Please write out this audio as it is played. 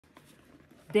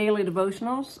Daily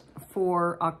Devotionals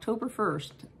for October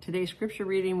 1st. Today's scripture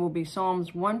reading will be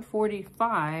Psalms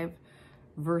 145,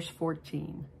 verse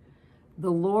 14. The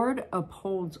Lord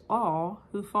upholds all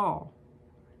who fall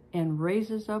and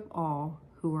raises up all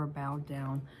who are bowed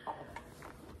down.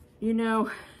 You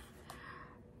know,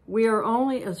 we are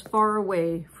only as far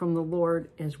away from the Lord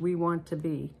as we want to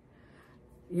be.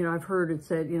 You know, I've heard it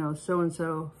said,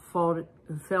 so-and-so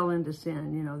fell into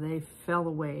sin. They fell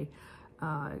away.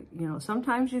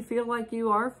 Sometimes you feel like you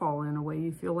are falling away.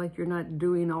 You feel like you're not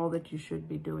doing all that you should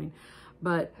be doing.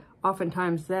 But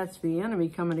oftentimes that's the enemy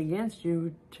coming against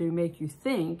you to make you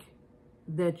think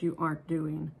that you aren't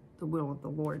doing the will of the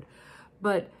Lord.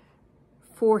 But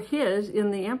for his, in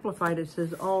the Amplified, it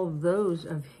says all those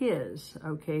of his,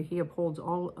 okay? He upholds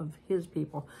all of his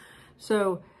people.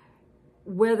 So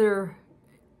whether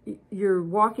you're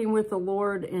walking with the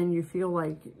Lord and you feel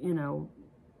like,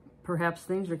 perhaps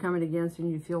things are coming against you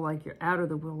and you feel like you're out of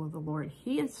the will of the Lord,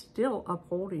 he is still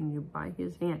upholding you by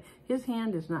his hand. His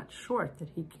hand is not short that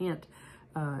he can't,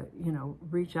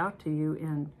 reach out to you,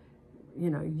 and,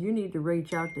 you need to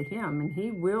reach out to him, and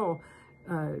he will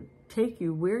take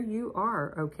you where you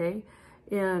are, okay?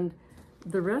 And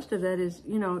the rest of that is,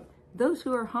 those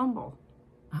who are humble,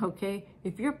 okay?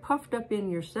 If you're puffed up in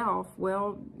yourself,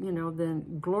 well,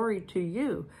 then glory to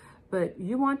you. But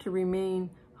you want to remain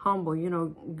humble.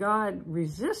 God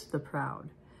resists the proud,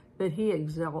 but he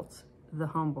exalts the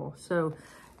humble. So,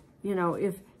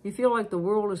 if you feel like the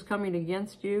world is coming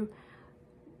against you,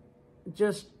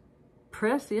 just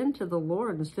press into the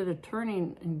Lord instead of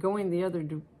turning and going the other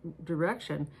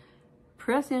direction.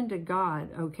 Press into God,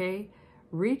 okay?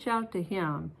 Reach out to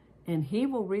him, and he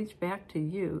will reach back to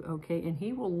you, okay? And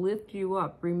he will lift you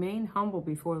up. Remain humble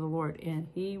before the Lord, and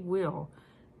he will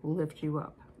lift you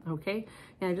up. Okay,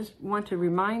 and I just want to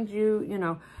remind you,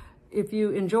 if you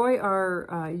enjoy our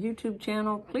YouTube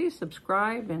channel, please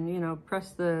subscribe and,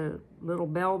 press the little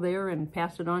bell there and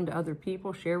pass it on to other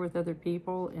people, share with other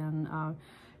people, and,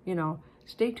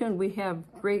 stay tuned. We have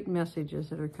great messages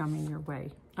that are coming your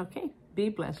way. Okay, be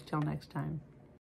blessed till next time.